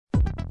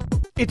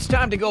It's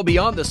time to go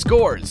beyond the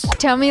scores.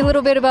 Tell me a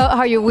little bit about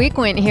how your week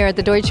went here at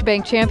the Deutsche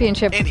Bank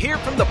Championship. And hear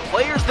from the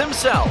players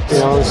themselves.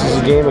 This is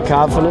a game of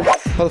confidence.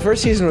 Well, the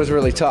first season was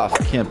really tough.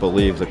 I can't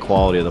believe the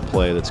quality of the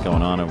play that's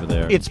going on over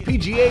there. It's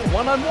PGA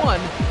one-on-one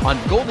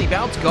on Goldie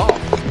Bounce Golf.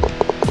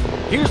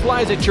 Here's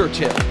Liza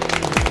Churchill.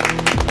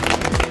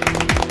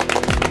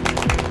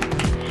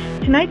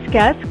 Tonight's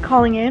guest,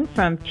 calling in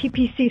from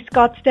TPC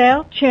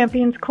Scottsdale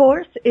Champions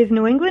Course, is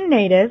New England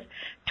native,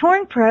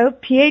 touring pro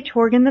PH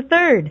Horgan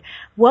III.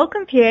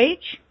 Welcome,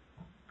 PH.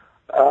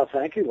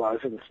 Thank you,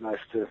 Liza. It's nice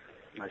to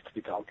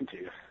be talking to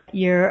you.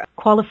 You're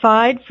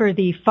qualified for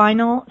the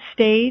final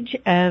stage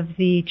of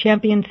the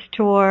Champions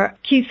Tour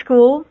Q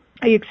School.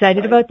 Are you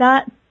excited about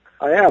that?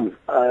 I am.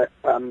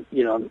 I'm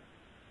a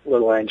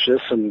little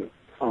anxious and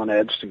on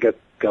edge to get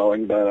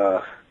going,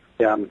 but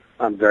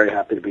I'm very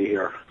happy to be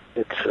here.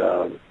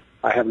 It's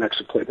I haven't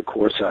actually played the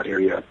course out here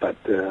yet, but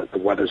the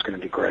weather's going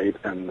to be great,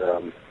 and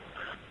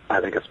I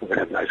think we're going to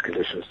have nice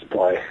conditions to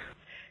play.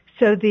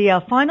 So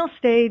the final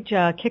stage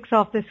kicks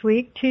off this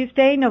week,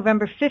 Tuesday,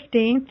 November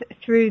 15th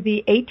through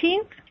the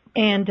 18th,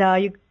 and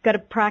you've got a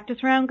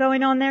practice round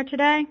going on there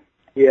today?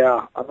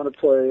 Yeah, I'm going to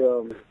play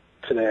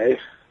today,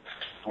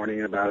 morning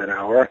in about an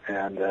hour,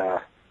 and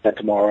then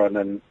tomorrow, and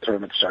then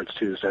tournament starts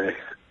Tuesday.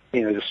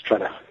 Just try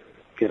to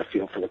get a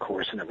feel for the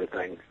course and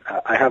everything.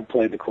 I have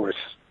played the course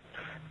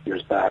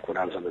years back when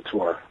I was on the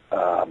tour.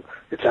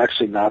 It's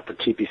actually not the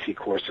TPC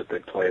course that they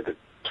play the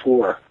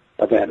tour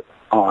event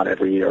on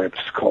every year. It's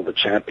called the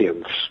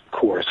Champions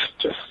course,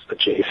 just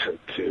adjacent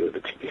to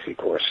the TPC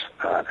course,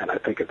 and I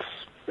think it's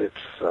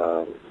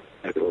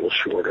maybe a little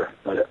shorter,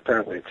 but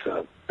apparently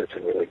it's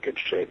in really good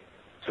shape.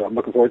 So I'm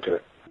looking forward to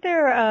it.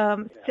 There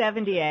are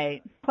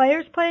 78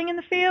 players playing in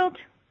the field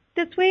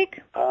this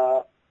week.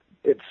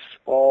 It's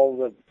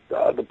all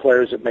the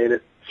players that made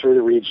it through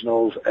the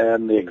regionals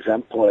and the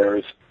exempt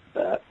players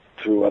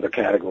through other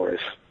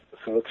categories.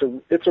 So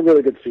it's a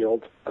really good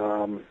field.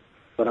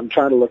 But I'm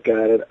trying to look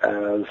at it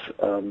as,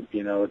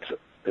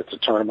 it's a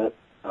tournament.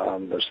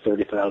 There's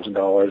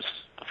 $30,000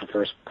 for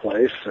first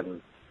place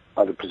and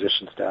other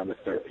positions down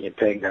to you're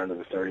paying down to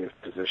the 30th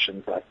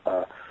position. But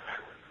I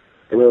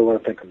really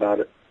want to think about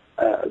it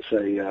as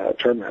a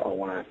tournament. I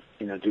want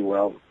to, do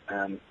well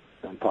and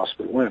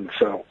possibly win.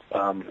 So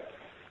I'm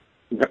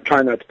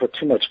trying not to put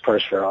too much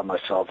pressure on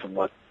myself and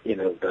what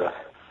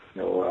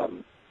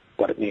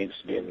what it means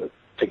to be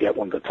to get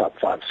one of the top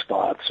 5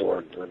 spots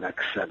or the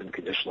next 7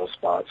 conditional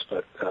spots.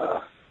 But,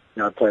 I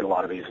played a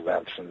lot of these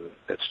events, and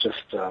it's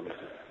just,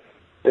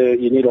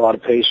 you need a lot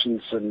of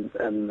patience, and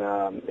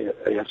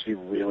you have to be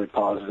really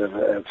positive.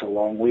 It's a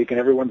long week, and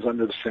everyone's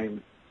under the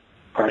same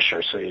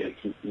pressure, so you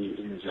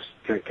just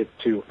can't get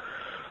too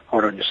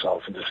hard on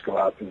yourself and just go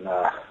out and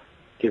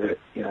give it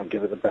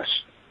the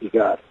best you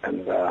got,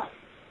 and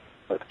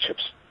let the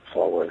chips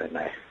fall where they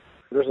may.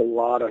 There's a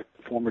lot of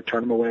former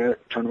tournament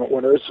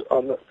winners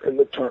in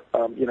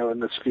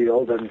this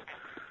field, and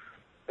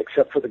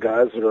except for the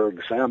guys that are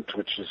exempt,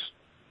 which is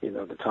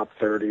the top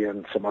 30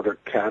 and some other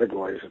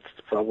categories, it's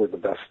probably the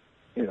best.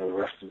 The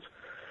rest is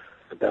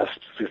the best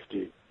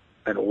 50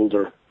 and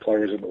older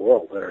players in the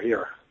world that are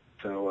here.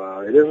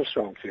 So it is a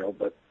strong field,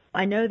 but.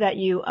 I know that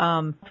you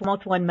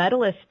multi-won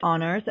medalist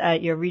honors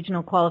at your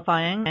regional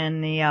qualifying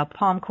and the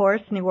Palm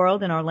Course New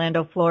World in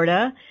Orlando,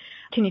 Florida.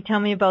 Can you tell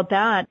me about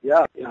that?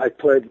 Yeah, I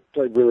played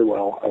really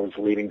well. I was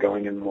leading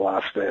going in the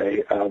last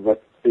day,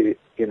 but the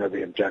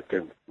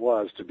objective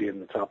was to be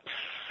in the top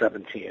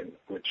 17,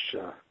 which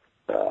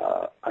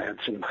I had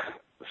some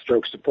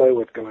strokes to play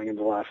with going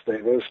into the last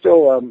day. But it was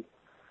still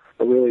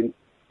a really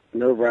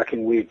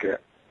nerve-wracking week.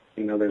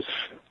 There's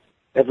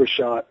every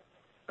shot.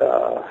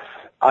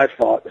 I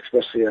thought,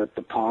 especially at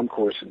the Palm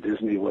Course in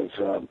Disney, was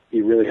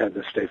you really had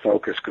to stay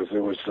focused because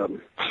there was a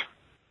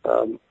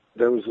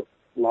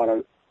lot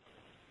of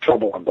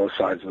trouble on both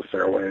sides of the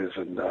fairways,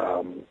 and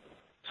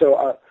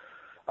so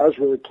I was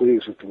really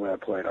pleased with the way I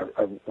played.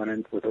 I went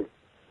in with a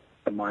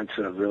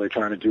mindset of really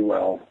trying to do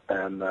well,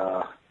 and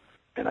I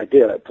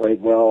did. I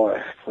played well.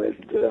 I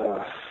played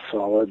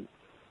solid,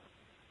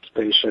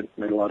 patient,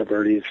 made a lot of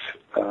birdies,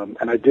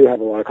 and I do have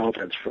a lot of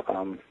confidence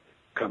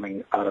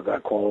coming out of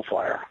that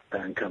qualifier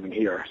and coming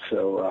here.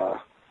 So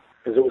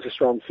because it was a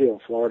strong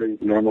field. Florida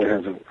normally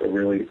has a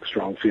really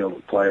strong field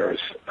of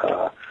players.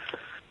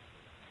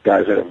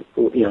 Guys that are,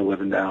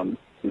 living down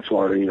in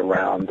Florida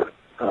year-round.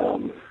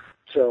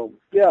 So,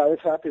 yeah, I was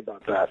happy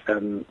about that.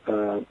 And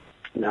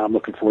now I'm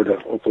looking forward to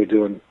hopefully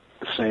doing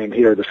the same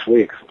here this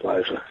week,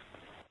 Liza.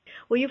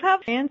 Well, you've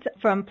had fans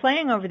from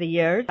playing over the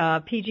years,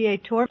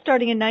 PGA Tour,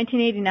 starting in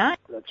 1989.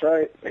 That's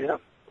right, yeah.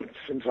 It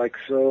seems like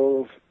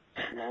so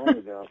long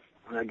ago.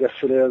 And I guess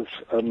it is.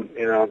 I'm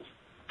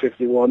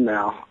 51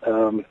 now.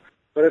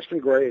 But it's been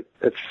great.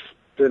 It's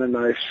been a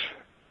nice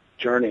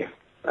journey.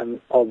 And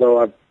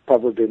although I've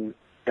probably been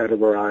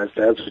categorized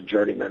as a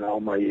journeyman all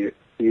my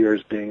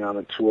years being on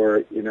a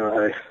tour,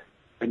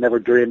 I never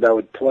dreamed I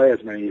would play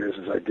as many years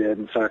as I did.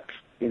 In fact,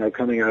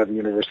 coming out of the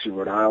University of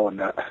Rhode Island,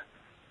 I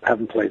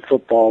haven't played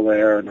football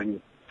there and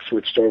then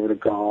switched over to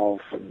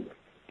golf. And,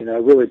 I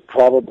really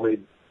probably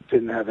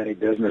didn't have any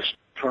business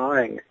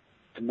trying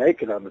to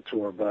make it on the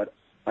tour, but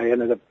I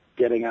ended up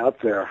getting out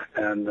there,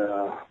 and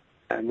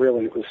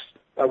really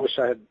I wish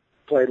I had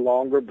played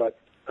longer, but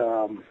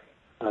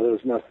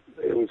there's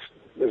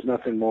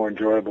nothing more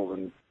enjoyable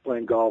than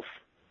playing golf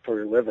for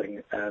your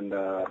living, and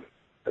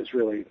it's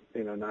really,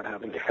 not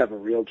having to have a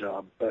real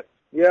job. But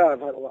yeah,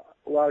 I've had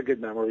a lot of good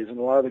memories, and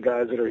a lot of the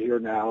guys that are here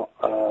now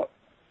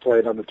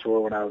played on the tour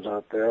when I was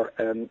out there,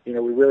 and we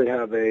really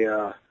have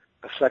a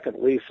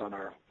second lease on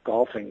our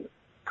golfing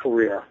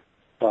career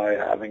by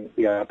having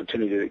the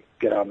opportunity to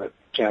get on the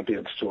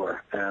Champions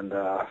Tour, and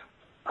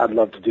I'd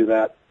love to do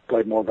that.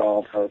 Play more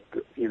golf.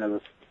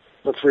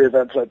 The 3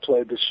 events I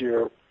played this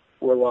year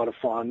were a lot of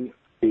fun.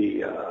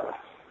 The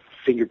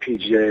Senior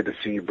PGA, the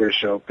Senior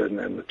British Open,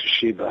 and the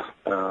Toshiba,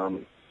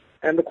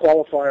 and the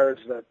qualifiers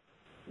that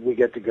we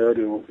get to go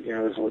to.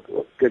 There's a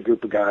good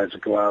group of guys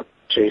that go out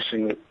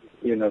chasing,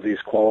 these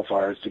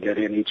qualifiers to get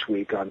in each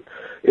week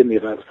in the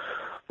events.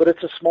 But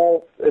it's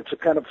a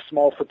kind of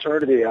small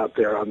fraternity out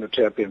there on the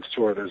Champions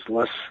Tour. There's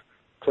less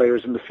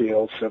players in the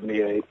field,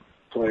 78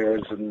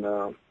 players, and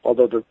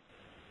although the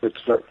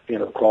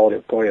quality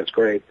of play is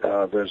great,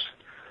 there's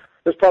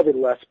probably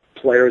less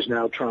players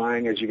now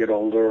trying as you get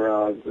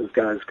older. There's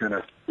guys kind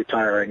of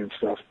retiring and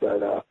stuff,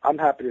 but I'm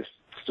happy to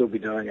still be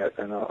doing it,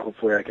 and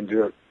hopefully I can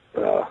do it.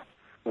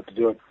 Have to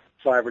do it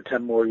 5 or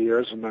 10 more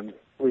years and then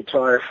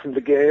retire from the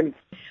game.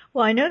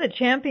 Well, I know the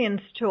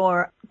Champions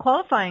Tour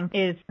qualifying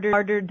is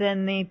harder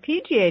than the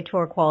PGA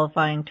Tour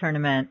qualifying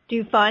tournament. Do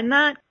you find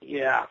that?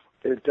 Yeah,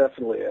 it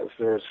definitely is.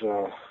 There's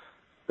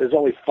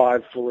only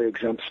 5 fully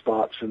exempt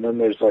spots, and then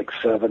there's like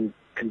 7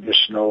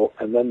 conditional,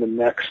 and then the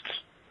next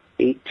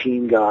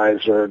 18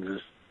 guys are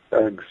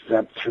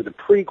exempt through the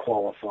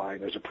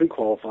pre-qualifying. There's a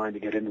pre-qualifying to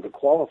get into the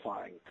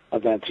qualifying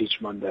events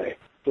each Monday.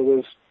 So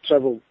there's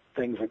several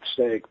things at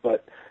stake,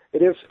 but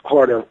it is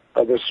harder.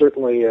 There's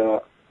certainly,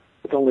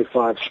 with only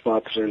 5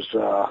 spots, there's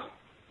a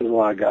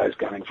lot of guys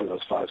gunning for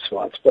those 5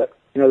 spots. But,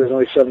 there's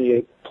only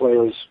 78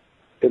 players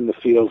in the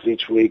fields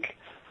each week.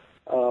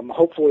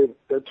 Hopefully,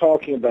 they're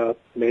talking about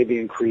maybe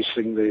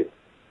increasing the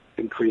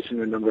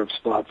number of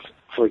spots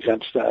for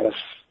exempt status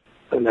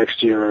the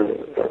next year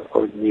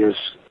or years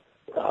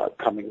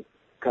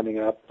coming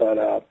up. But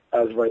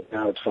as of right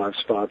now, it's 5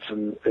 spots,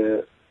 and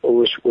I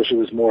wish it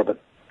was more, but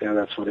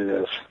that's what it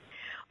is.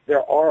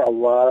 There are a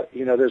lot.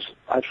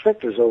 I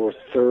think there's over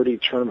 30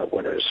 tournament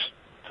winners,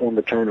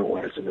 former tournament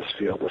winners in this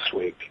field this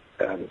week,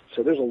 and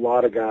so there's a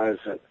lot of guys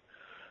that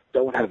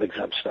don't have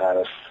exempt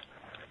status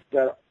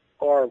that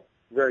are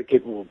very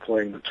capable of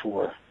playing the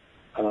tour,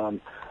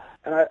 and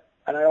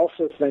I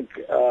also think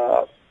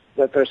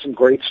that there's some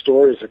great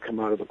stories that come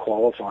out of the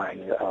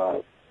qualifying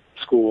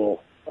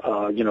school.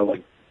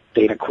 Like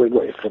Dana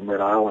Quigley from Rhode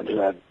Island, who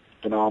had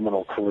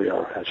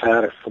has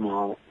had a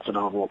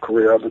phenomenal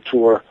career on the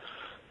tour,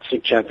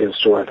 Champions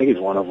Tour. I think he's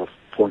won over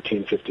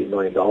 $14-15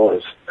 million,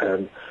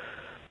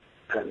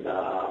 and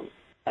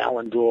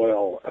Alan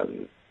Doyle,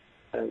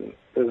 and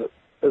there's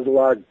a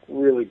lot of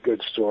really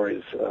good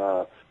stories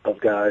of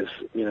guys,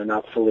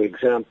 not fully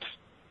exempt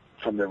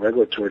from their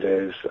regular tour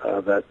days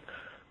that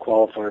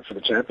qualified for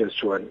the Champions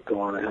Tour and go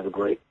on and have a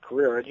great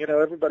career. And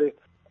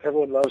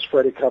everyone loves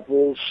Freddie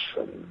Couples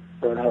and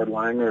Bernhard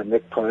Langer and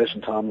Nick Price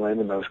and Tom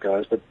Lehman, those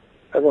guys, but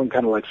everyone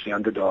kind of likes the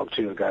underdog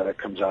too, the guy that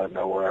comes out of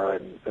nowhere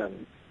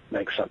and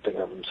makes something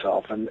of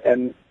himself.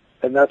 And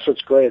that's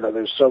what's great.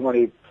 There's so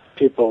many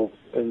people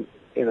in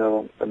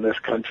this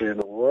country and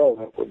the world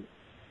that would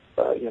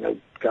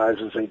guys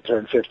as they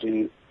turn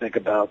 50 think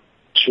about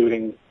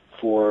shooting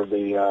for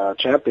the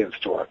Champions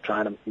Tour,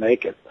 trying to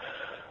make it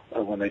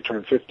when they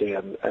turn 50,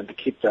 and to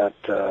keep that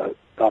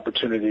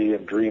opportunity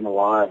and dream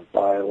alive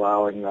by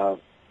allowing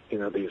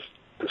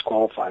this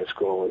qualifying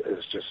school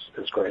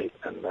is great,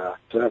 and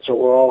so that's what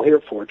we're all here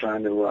for,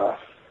 trying to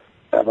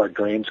have our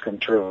dreams come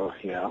true.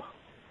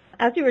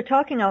 As you were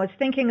talking, I was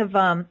thinking of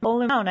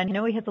Olin Brown. I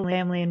know he has a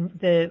family in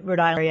the Rhode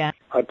Island area.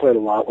 I played a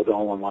lot with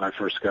Olin when I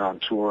first got on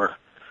tour.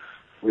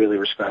 Really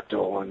respect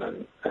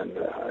Olin, and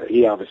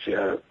he obviously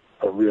had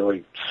a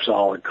really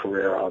solid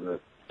career on the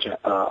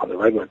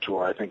regular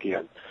tour. I think he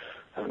had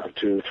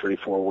 2, 3,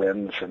 4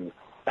 wins, and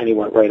he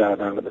went right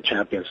out onto the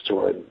Champions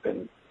Tour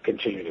and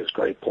continued his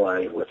great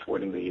play with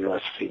winning the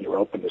U.S. Senior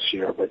Open this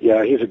year. But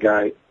yeah, he's a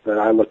guy that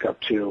I look up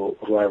to,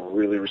 who I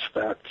really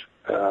respect,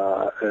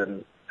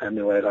 and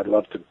emulate. I'd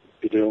love to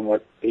be doing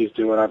what he's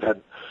doing. I've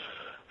had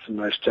some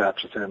nice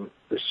chats with him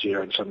this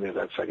year and some of the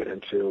events I get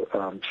into.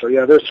 So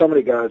yeah, there's so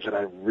many guys that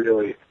I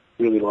really,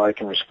 really like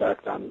and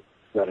respect that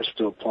are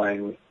still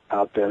playing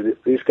out there.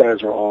 These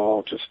guys are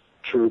all just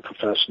true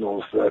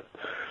professionals that,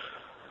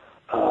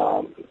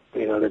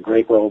 they're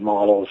great role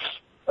models.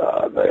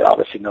 They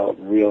obviously know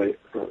really,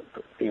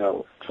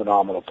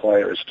 phenomenal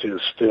players too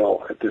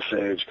still at this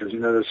age, because,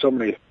 there's so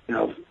many,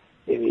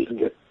 you can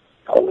get,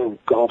 although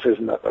golf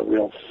isn't a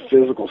real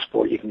physical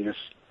sport, you can just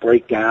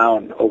break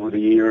down over the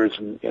years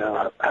and,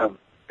 have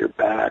your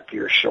back,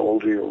 your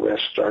shoulder, your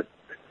wrist start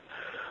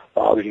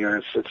bothering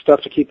you. It's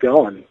tough to keep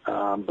going.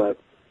 But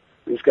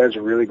these guys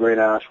are really great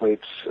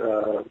athletes,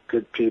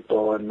 good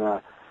people, and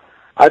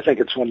I think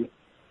it's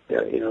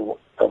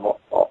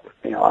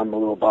I'm a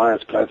little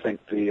biased, but I think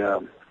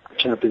the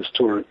Champions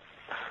Tour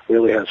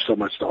really has so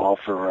much to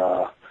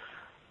offer,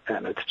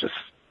 and it's just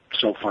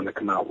so fun to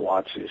come out and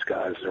watch these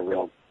guys. They're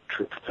real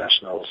true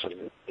professionals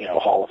and,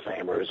 Hall of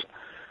Famers.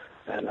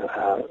 And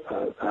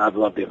I've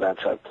loved the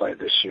events I've played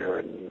this year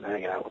and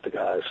hanging out with the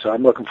guys. So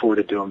I'm looking forward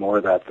to doing more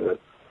of that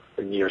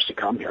in years to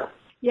come here.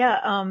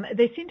 Yeah,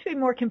 they seem to be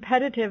more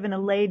competitive in a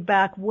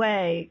laid-back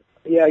way.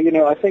 Yeah,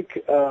 I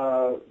think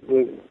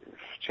the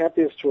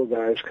Champions Tour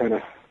guys kind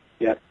of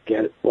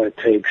get what it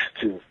takes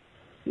to,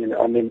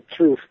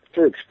 through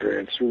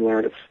experience, through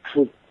learning,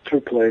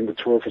 through playing the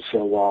tour for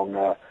so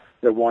long.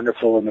 They're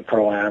wonderful in the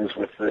pro-ams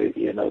with their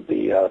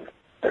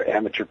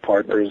amateur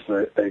partners.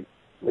 They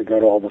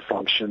go to all the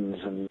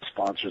functions and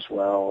sponsors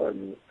well,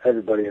 and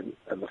everybody and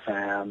the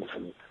fans,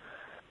 and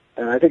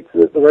I think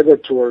the regular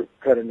tour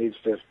kind of needs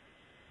to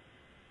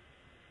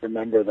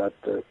remember that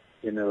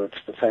it's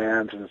the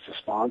fans and it's the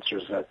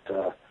sponsors that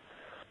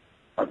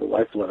are the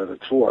lifeblood of the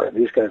tour. And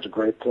these guys are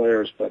great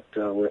players, but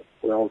we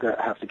all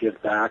have to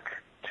give back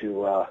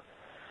to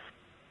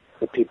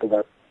the people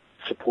that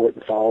support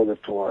and follow the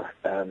tour.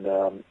 And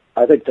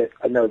I think that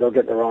don't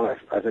get me wrong.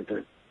 I think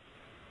the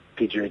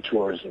PGA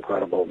Tour is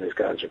incredible, and these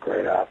guys are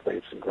great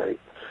athletes and great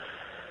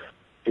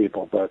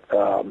people. But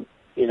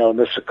in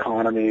this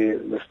economy,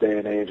 in this day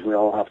and age, we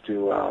all have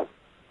to,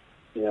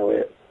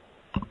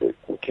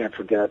 we can't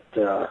forget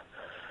where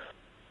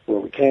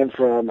we came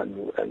from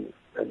and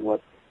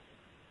what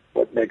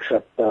makes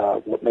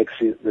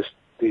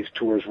these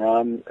tours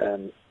run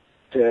and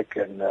tick.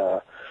 And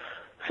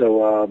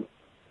so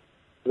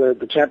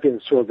the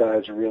Champions Tour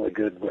guys are really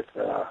good with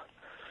the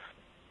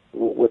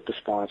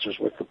sponsors,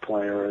 with the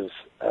players,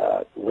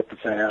 with the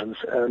fans,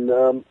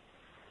 and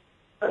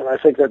I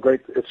think they're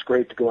great. It's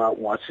great to go out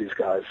and watch these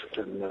guys,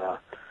 and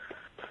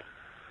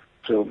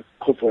so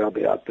hopefully I'll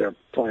be out there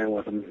playing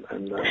with them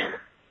and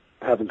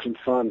having some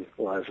fun,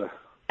 Liza.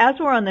 As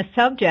we're on the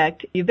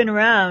subject, you've been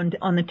around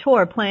on the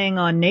tour, playing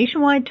on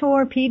Nationwide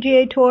Tour,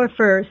 PGA Tour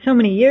for so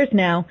many years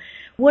now.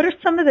 What are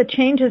some of the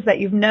changes that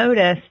you've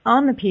noticed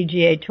on the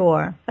PGA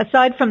Tour,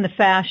 aside from the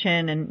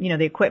fashion and,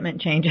 the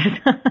equipment changes?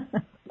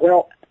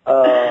 Well,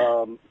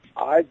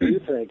 I do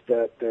think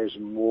that there's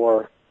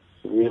more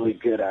really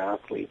good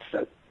athletes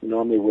that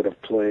normally would have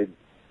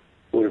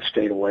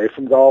stayed away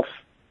from golf,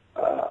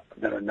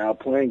 that are now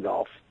playing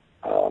golf,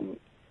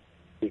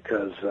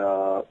 because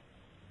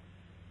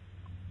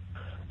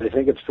they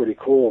think it's pretty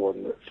cool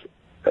and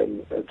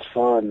it's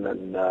fun,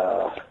 and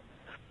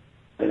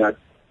when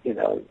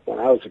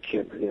I was a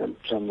kid,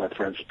 some of my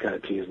friends would kind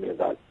of tease me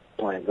about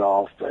playing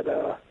golf, but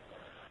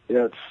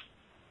it's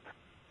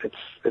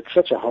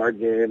such a hard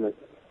game.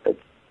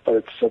 But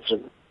it's such a,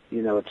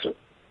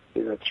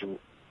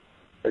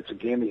 it's a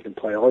game that you can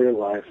play all your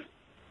life,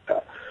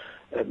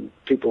 and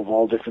people of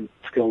all different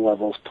skill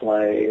levels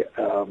play.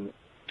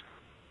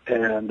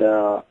 And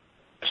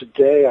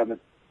today on the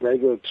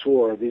regular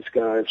tour, these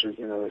guys are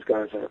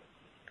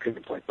can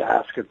play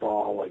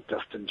basketball like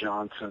Dustin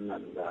Johnson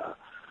and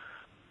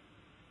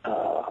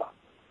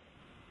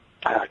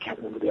I can't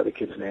remember the other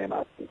kid's name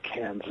out in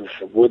Kansas,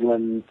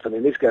 Woodland. I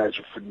mean, these guys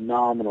are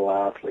phenomenal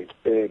athletes,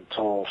 big,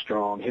 tall,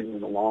 strong, hitting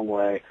the long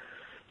way.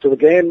 So the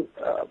game,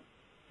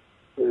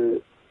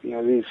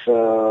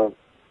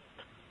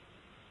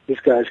 these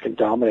guys can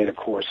dominate a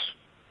course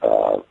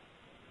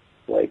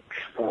like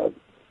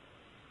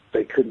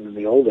they couldn't in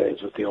the old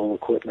days with the old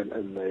equipment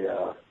and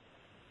the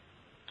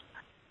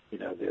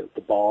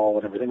ball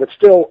and everything. But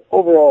still,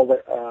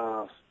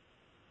 overall,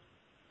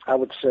 I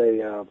would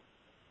say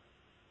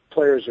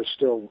players are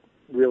still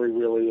really,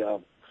 really.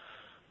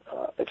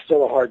 It's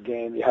still a hard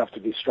game. You have to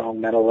be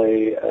strong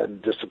mentally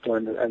and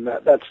disciplined, and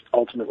that's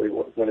ultimately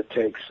what it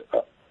takes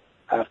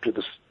after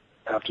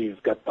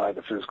you've got by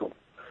the physical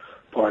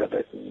part of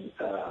it. And,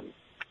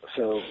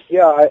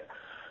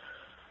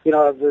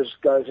 there's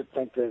guys that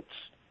think that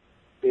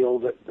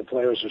the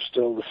players are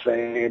still the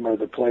same, or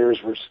the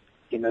players were.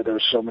 There were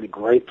so many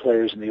great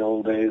players in the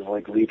old days,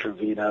 like Lee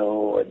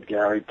Trevino and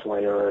Gary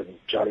Player and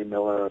Johnny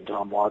Miller and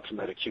Tom Watson,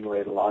 that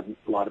accumulated a lot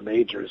of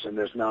majors, and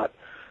there's not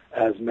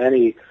as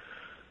many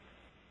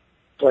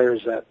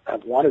players that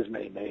have won as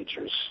many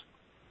majors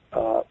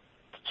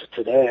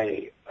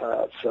today.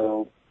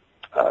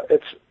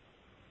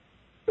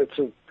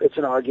 It's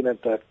an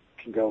argument that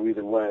can go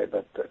either way,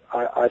 but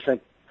I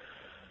think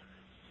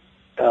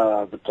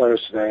the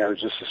players today are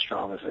just as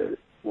strong as they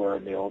were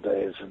in the old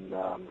days, and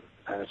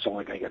it's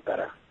only going to get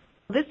better.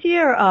 This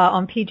year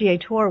on PGA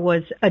Tour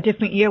was a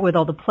different year with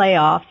all the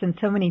playoffs and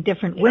so many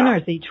different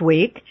winners each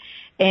week.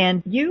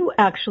 And you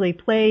actually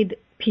played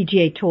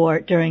PGA Tour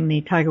during the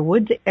Tiger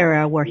Woods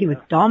era where he was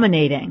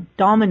dominating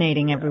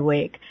every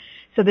week.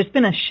 So there's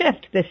been a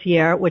shift this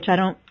year, which I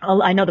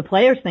know the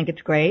players think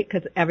it's great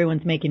because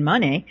everyone's making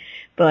money,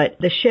 but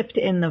the shift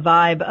in the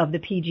vibe of the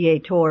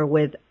PGA Tour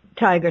with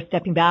Tiger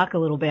stepping back a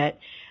little bit.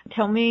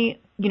 Tell me,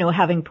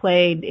 having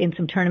played in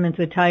some tournaments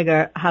with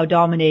Tiger, how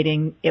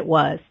dominating it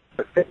was.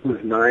 I think it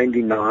was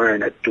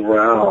 99 at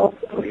Doral.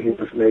 He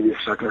was maybe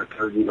second or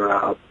third year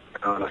out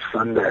on a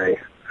Sunday,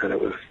 and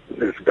it was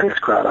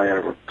glad I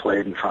ever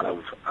played in front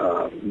of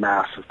a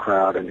massive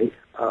crowd. And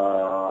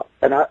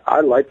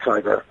I like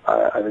Tiger.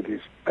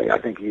 I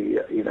think he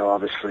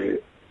obviously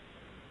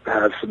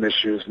has some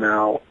issues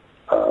now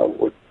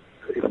with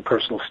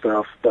personal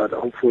stuff, but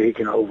hopefully he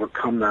can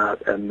overcome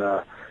that and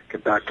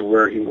get back to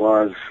where he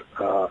was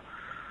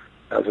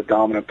as a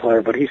dominant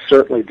player. But he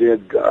certainly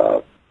did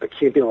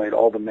accumulate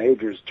all the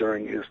majors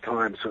during his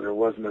time, so there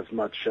wasn't as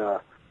much.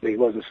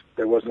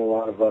 There wasn't a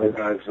lot of other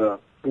guys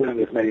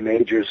winning as many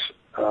majors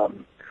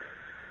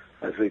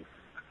as it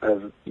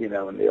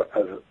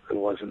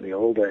was in the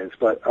old days.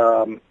 But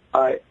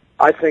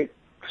I think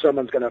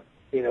someone's going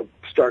to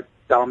start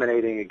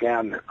dominating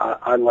again.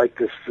 I like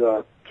this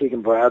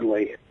Keegan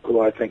Bradley,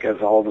 who I think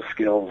has all the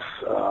skills,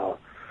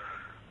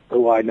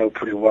 who I know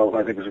pretty well, who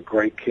I think is a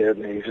great kid,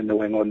 and he's a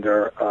New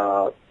Englander,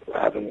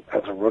 having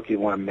as a rookie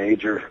won a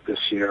major this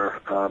year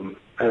and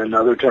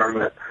another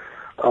tournament.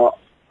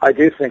 I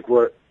do think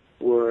we're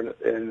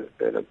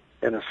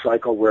in a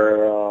cycle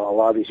where a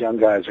lot of these young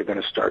guys are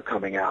going to start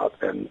coming out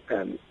and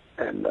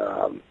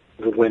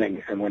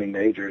winning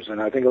majors,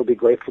 and I think it'll be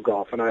great for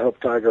golf. And I hope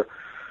Tiger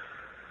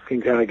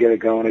can kind of get it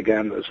going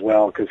again as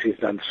well, because he's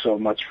done so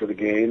much for the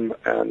game.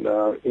 And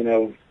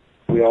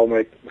we all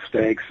make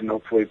mistakes, and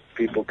hopefully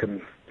people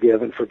can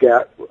forgive and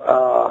forget,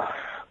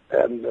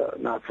 and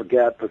not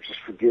forget, but just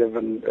forgive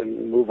and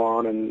move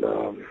on,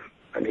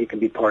 and he can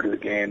be part of the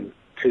game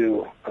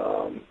too.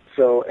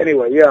 So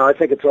anyway, yeah, I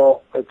think it's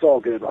all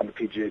good on the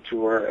PGA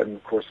Tour, and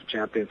of course the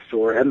Champions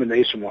Tour and the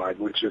Nationwide,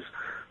 which is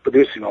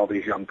producing all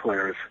these young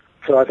players.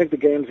 So I think the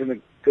game's in a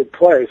good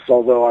place,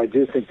 although I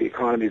do think the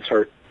economy's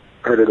hurt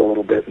it a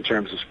little bit in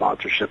terms of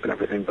sponsorship and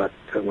everything. But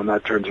when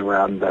that turns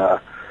around,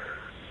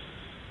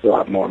 we'll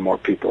have more and more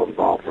people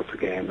involved with the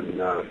game,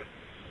 and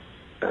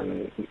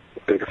a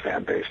bigger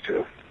fan base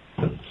too.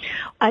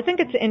 I think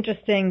it's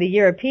interesting, the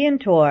European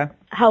Tour,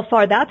 how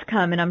far that's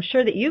come, and I'm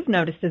sure that you've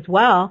noticed as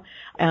well,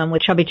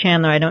 with Chubby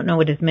Chandler. I don't know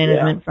what his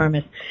management firm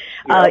is.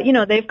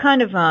 Yeah. They've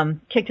kind of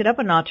kicked it up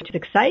a notch. It's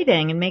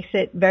exciting and makes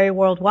it very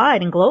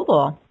worldwide and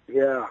global.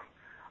 Yeah.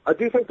 I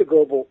do think I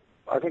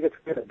think it's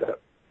good that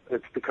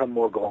it's become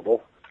more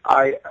global.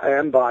 I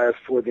am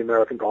biased toward the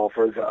American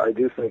golfers. I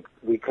do think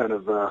we kind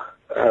of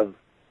have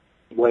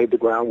laid the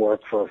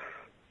groundwork for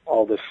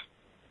all this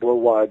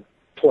worldwide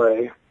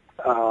play.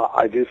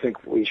 I do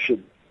think we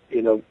should,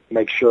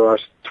 make sure our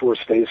tour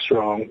stays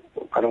strong.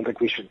 I don't think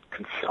we should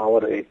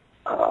consolidate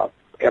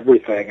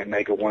everything and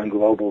make it one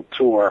global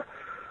tour.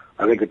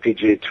 I think the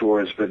PGA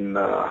Tour has been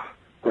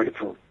great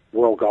for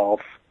world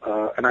golf,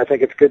 and I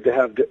think it's good to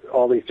have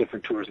all these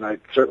different tours. And I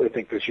certainly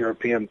think this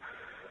European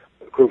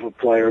group of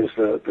players,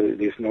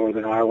 these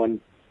Northern Ireland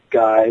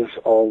guys,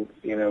 all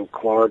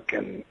Clark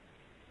and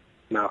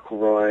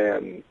McIlroy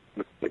and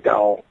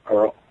McDowell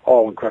are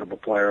all incredible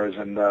players,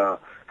 and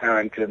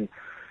Harrington,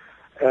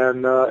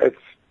 and I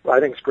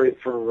think it's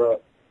great for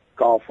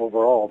golf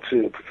overall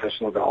too,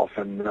 professional golf,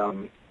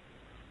 and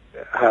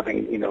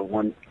having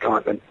one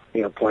continent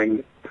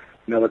playing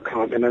another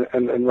continent,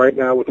 and right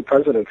now with the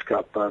President's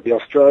Cup, the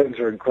Australians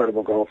are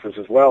incredible golfers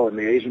as well, and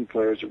the Asian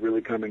players are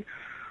really coming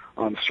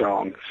on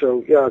strong.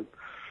 So yeah,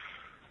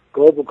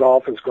 global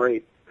golf is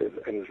great and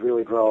is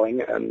really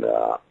growing, and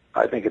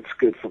I think it's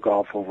good for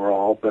golf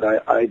overall. But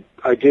I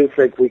do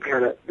think we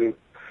kind of,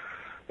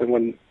 and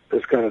when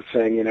it's kind of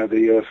saying the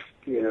U.S.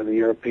 The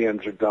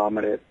Europeans are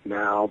dominant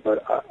now,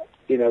 but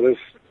it's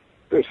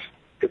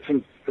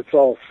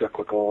all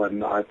cyclical,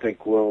 and I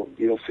think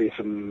you'll see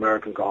some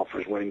American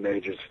golfers winning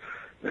majors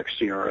next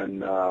year,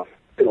 and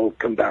it'll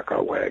come back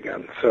our way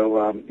again.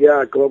 So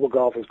yeah, global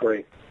golf is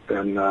great,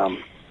 and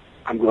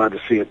I'm glad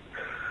to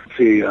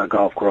see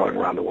golf growing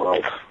around the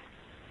world.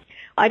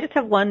 I just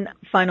have one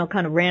final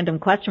kind of random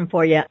question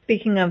for you.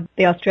 Speaking of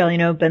the Australian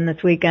Open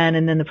this weekend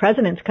and then the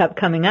President's Cup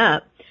coming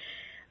up,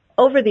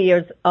 over the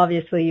years,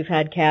 obviously, you've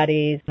had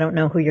caddies. I don't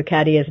know who your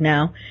caddy is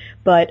now,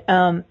 but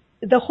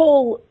the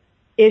whole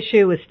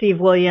issue with Steve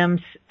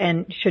Williams,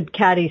 and should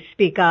caddies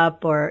speak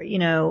up, or,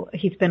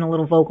 he's been a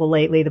little vocal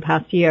lately the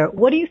past year.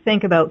 What do you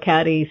think about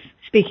caddies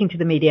speaking to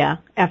the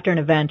media after an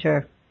event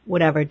or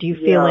whatever? Do you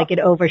feel like it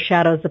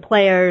overshadows the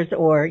players,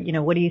 or,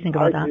 what do you think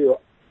about that?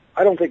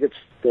 I don't think it's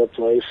their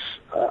place.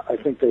 I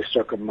think they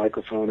stuck a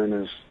microphone in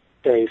his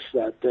face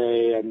that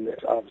day, and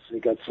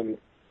obviously got some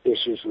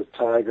issues with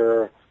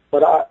Tiger.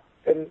 But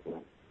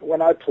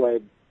when I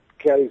played,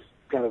 caddies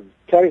are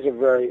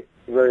very,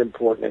 very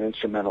important and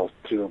instrumental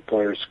to a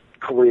player's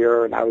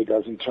career and how he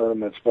does in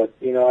tournaments. But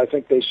I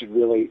think they should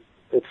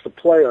it's the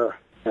player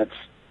that's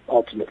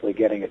ultimately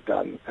getting it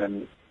done.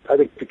 And I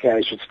think the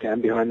caddies should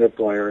stand behind their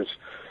players,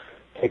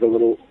 take a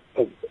little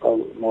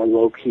more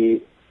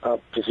low-key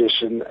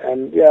position.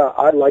 And yeah,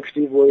 I like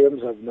Steve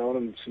Williams. I've known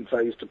him since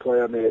I used to play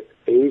on the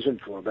Asian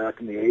Tour back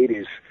in the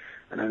 80s,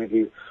 and I think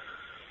he's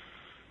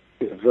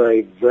a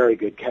very, very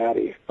good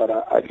caddy. But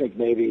I think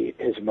maybe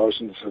his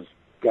emotions have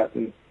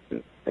gotten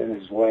in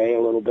his way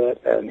a little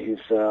bit, and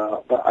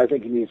but I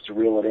think he needs to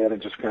reel it in and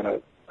just kind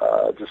of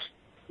just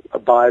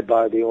abide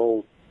by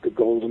the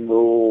golden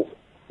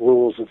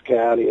rules of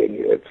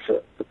caddying.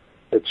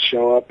 It's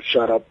show up,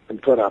 shut up,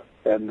 and put up.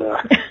 And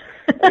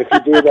if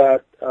you do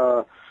that,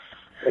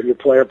 and your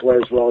player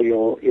plays well,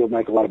 you'll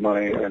make a lot of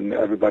money, and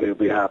everybody will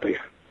be happy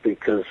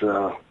because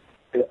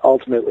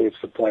ultimately it's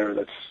the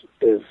player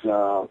is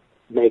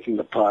making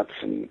the putts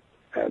and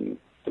hitting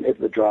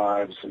the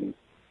drives and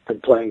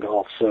playing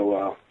golf.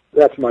 So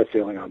that's my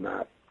feeling on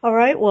that. All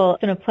right. Well,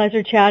 it's been a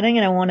pleasure chatting,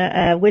 and I want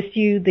to wish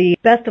you the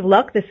best of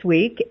luck this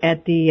week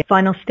at the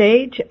final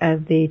stage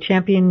of the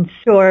Champions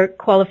Tour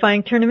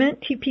qualifying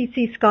tournament,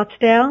 TPC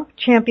Scottsdale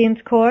Champions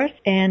Course.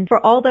 And for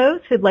all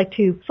those who'd like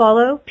to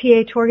follow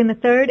PH Horgan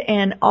III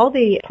and all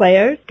the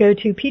players, go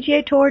to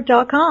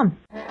PGAtour.com.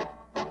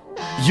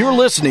 You're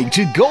listening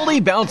to Goldie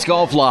Bounce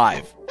Golf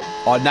Live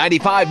on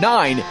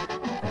 95.9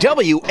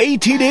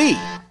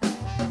 WATD.